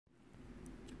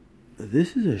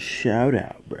This is a shout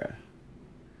out, bruh.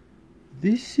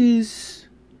 This is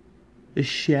a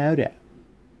shout out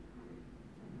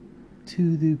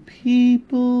to the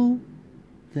people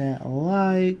that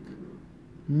like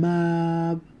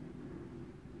Mob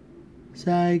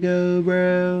Psycho,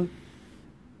 bro.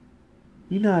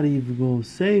 You're not even gonna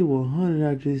say 100.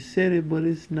 I just said it, but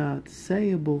it's not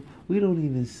sayable. We don't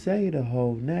even say the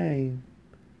whole name.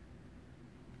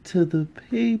 To the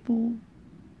people,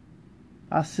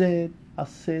 I said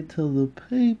to the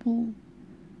people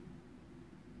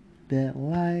that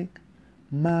like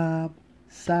Mob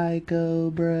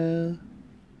Psycho, bruh.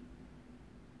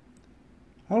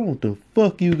 I don't know what the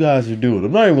fuck you guys are doing.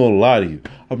 I'm not even gonna lie to you.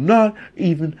 I'm not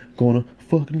even gonna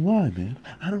fucking lie, man.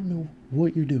 I don't know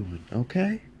what you're doing,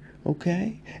 okay?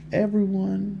 Okay?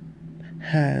 Everyone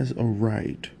has a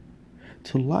right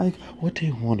to like what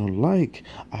they want to like.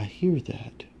 I hear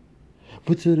that.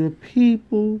 But to the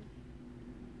people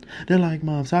that like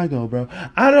Mob Psycho, bro,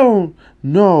 I don't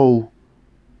know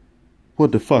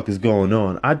what the fuck is going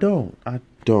on. I don't.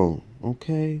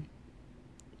 Okay?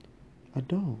 I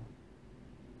don't.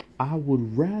 I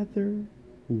would rather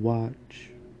watch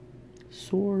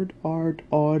Sword Art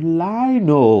Online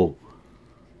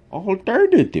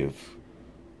alternative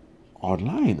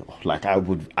online. Like I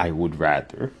would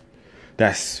rather.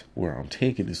 That's where I'm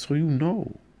taking it, so you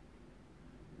know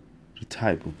the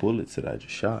type of bullets that I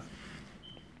just shot.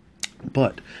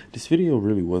 But this video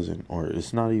really wasn't, or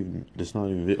it's not even.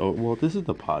 Well, this is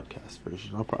the podcast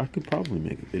version. I could probably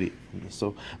make a video from this.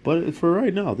 So, but for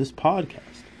right now, this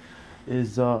podcast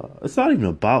is it's not even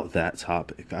about that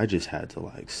topic. I just had to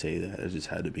like say that. It just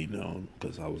had to be known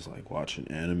because I was like watching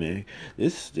anime.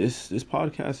 This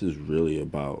podcast is really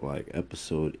about like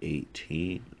episode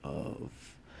 18 of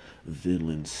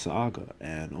Vinland Saga,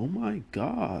 and oh my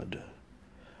god,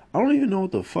 I don't even know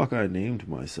what the fuck I named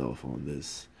myself on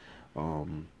this.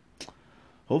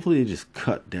 Hopefully they just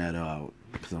cut that out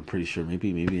because I'm pretty sure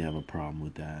maybe I have a problem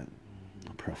with that.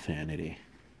 Profanity,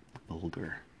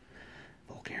 vulgarity.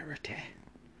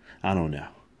 I don't know.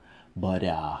 But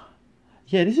yeah,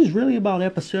 this is really about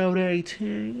episode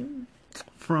 18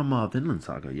 from Vinland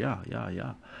Saga. Yeah.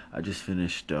 I just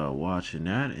finished watching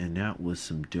that, and that was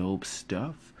some dope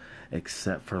stuff.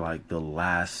 Except for like the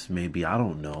last maybe, I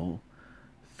don't know,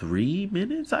 3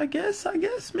 minutes, I guess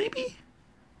maybe.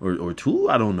 Or 2,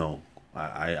 I don't know.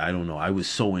 I don't know. I was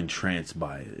so entranced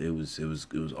by it. It was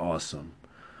awesome.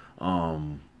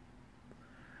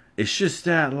 It's just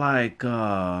that like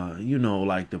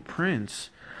like the prince,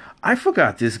 I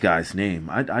forgot this guy's name.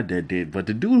 I did, but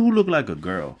the dude who looked like a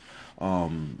girl,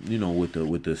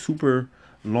 with the super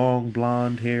long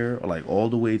blonde hair, like all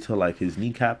the way to like his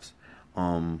kneecaps,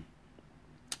 and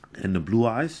the blue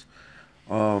eyes,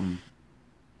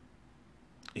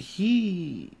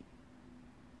 he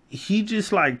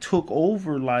just like took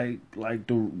over like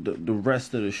the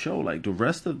rest of the show, like the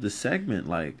rest of the segment,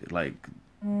 like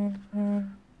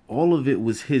all of it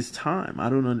was his time. I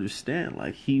don't understand.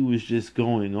 Like he was just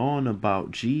going on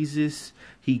about Jesus.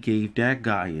 He gave that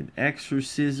guy an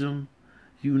exorcism,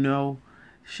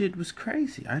 shit was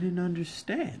crazy. I didn't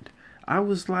understand. I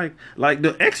was like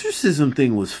the exorcism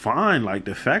thing was fine. Like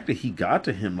the fact that he got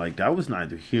to him, like that was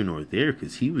neither here nor there,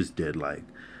 because he was dead, like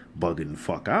bugging the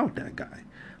fuck out, that guy.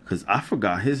 Because I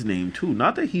forgot his name too.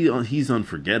 Not that he's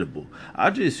unforgettable. I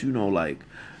just I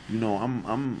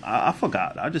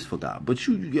forgot. I just forgot. But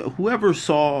whoever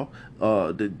saw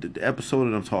the episode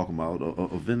that I'm talking about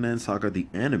of Vinland Saga, the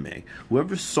anime,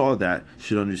 whoever saw that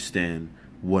should understand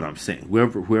what I'm saying.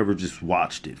 Whoever just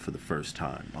watched it for the first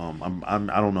time.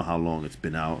 I don't know how long it's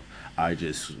been out. I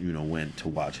just went to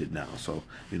watch it now. So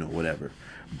whatever.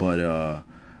 But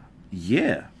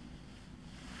yeah.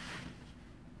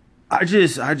 I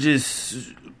just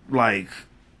like,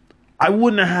 I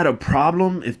wouldn't have had a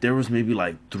problem if there was maybe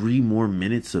like 3 more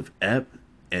minutes of ep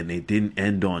and they didn't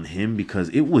end on him, because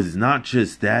it was not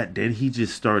just that. Then he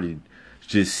just started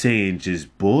just saying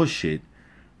just bullshit,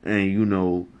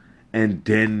 and and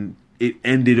then it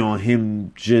ended on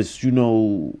him just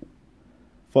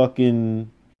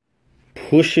fucking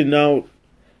pushing out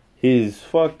his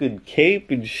fucking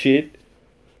cape and shit,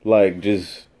 like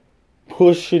just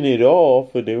pushing it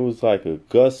off, and there was like a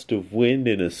gust of wind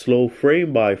and a slow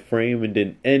frame by frame and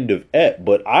then end of ep.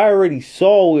 But I already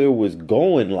saw where it was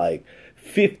going like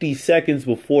 50 seconds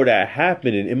before that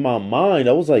happened, and in my mind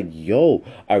I was like, yo,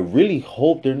 I really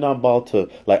hope they're not about to,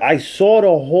 like, I saw the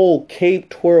whole cape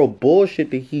twirl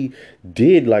bullshit that he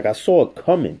did, like I saw it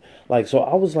coming, like, so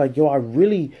I was like, yo, I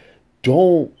really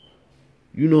don't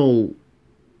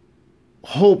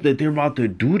hope that they're about to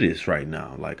do this right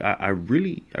now. Like I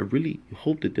really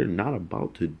hope that they're not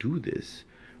about to do this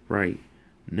right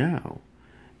now,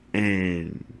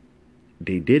 and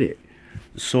they did it.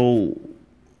 So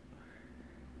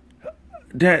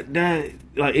that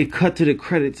like it cut to the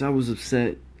credits. I was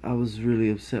upset. I was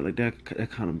really upset. Like that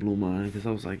kind of blew my mind because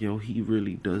I was like, yo, he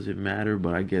really doesn't matter.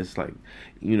 But I guess like,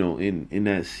 in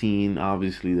that scene,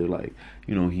 obviously they're like,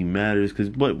 he matters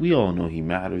but we all know he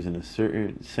matters in a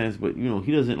certain sense. But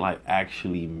he doesn't like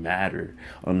actually matter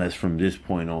unless from this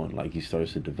point on, like he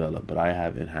starts to develop. But I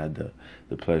haven't had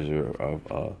the pleasure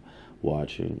of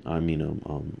watching. I mean,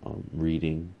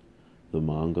 reading the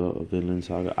manga of Vinland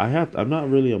Saga. I'm not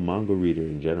really a manga reader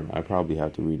in general. I probably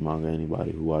have to read manga.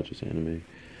 Anybody who watches anime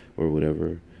or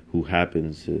whatever who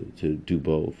happens to do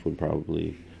both would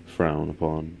probably frown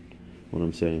upon what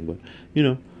I'm saying. But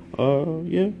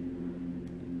yeah.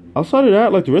 Outside of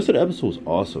that, like the rest of the episode was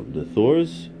awesome. The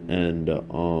Thors and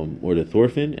or the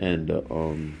Thorfinn and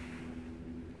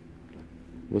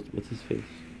what's his face?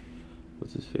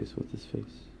 What's his face? What's his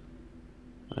face?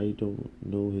 I don't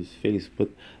know his face,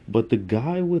 but the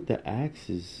guy with the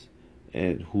axes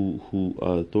and who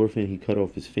Thorfinn, he cut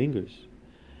off his fingers.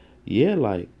 Yeah,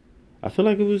 like I feel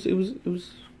like it was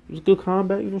good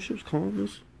combat. Shit was calm.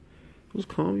 It was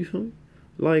calm. You feel me?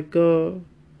 Like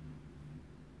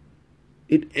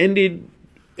it ended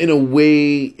in a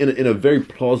way in a very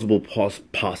plausible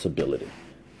possibility.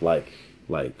 Like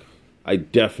like I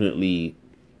definitely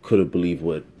could have believed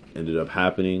what ended up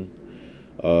happening.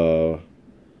 Uh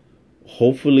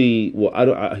Hopefully, well, I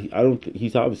don't.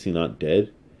 He's obviously not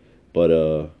dead, but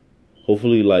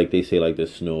hopefully, like they say, like the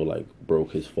snow like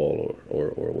broke his fall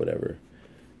or whatever,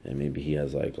 and maybe he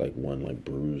has like one like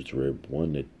bruised rib,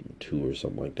 one to two or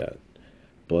something like that.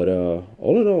 But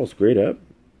all in all, it's great app,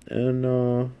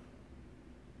 and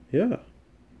yeah.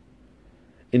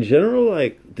 In general,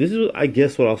 like this is I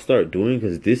guess what I'll start doing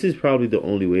because this is probably the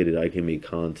only way that I can make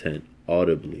content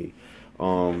audibly.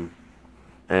 Um,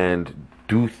 and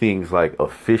do things like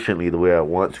efficiently the way I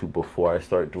want to before I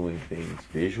start doing things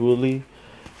visually.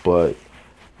 But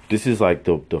this is like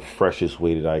the freshest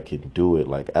way that I can do it.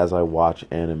 Like as I watch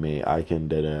anime, I can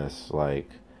dead ass like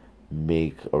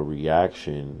make a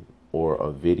reaction or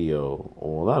a video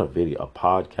or not a video, a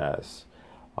podcast,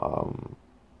 um,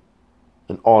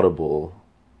 an audible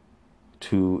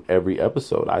to every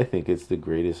episode. I think it's the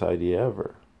greatest idea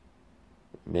ever.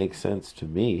 It makes sense to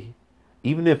me.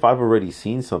 Even if I've already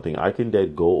seen something, I can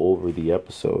then go over the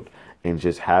episode and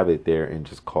just have it there and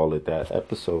just call it that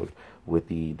episode with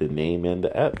the name and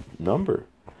the number.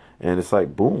 And it's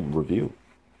like, boom, review.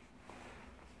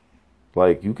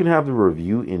 Like, you can have the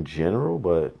review in general,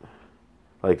 but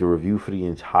like the review for the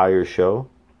entire show,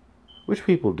 which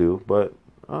people do, but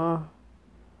I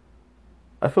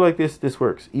feel like this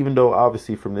works. Even though,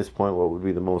 obviously, from this point, what would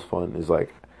be the most fun is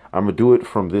like, I'm going to do it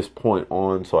from this point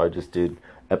on. So I just did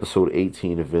episode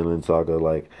 18 of Vinland Saga.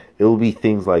 Like, it'll be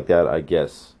things like that, I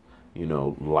guess,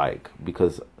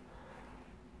 because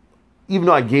even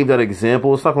though I gave that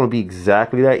example, it's not going to be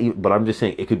exactly that, but I'm just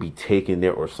saying it could be taken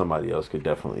there or somebody else could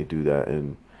definitely do that.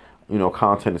 And,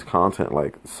 content is content.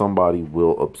 Like, somebody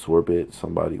will absorb it,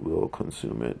 somebody will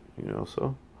consume it,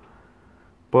 so.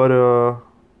 But,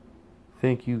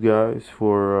 thank you guys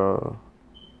for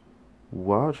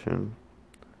watching.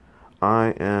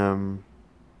 I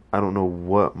don't know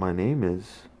what my name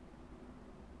is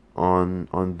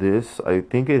on this. I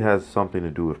think it has something to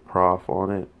do with Prof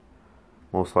on it,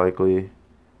 most likely.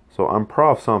 So I'm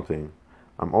Prof something.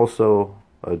 I'm also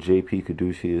a JP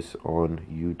Caduceus on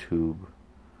YouTube.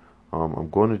 I'm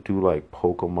going to do like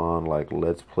Pokemon, like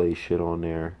Let's Play shit on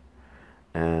there,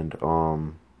 and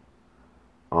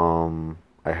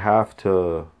I have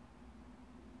to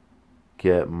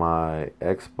get my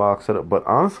Xbox set up. But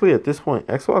honestly, at this point,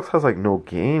 Xbox has like no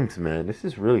games, man. This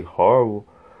is really horrible.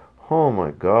 Oh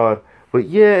my god. But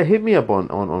yeah, hit me up on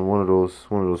one of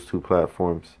those two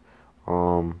platforms.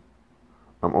 Um,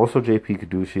 I'm also JP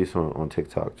Caduceus on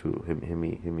TikTok too. Hit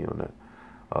me on that.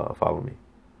 Follow me.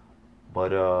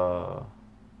 But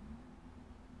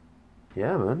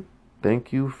yeah, man.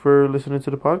 Thank you for listening to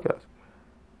the podcast.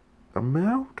 I'm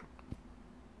out.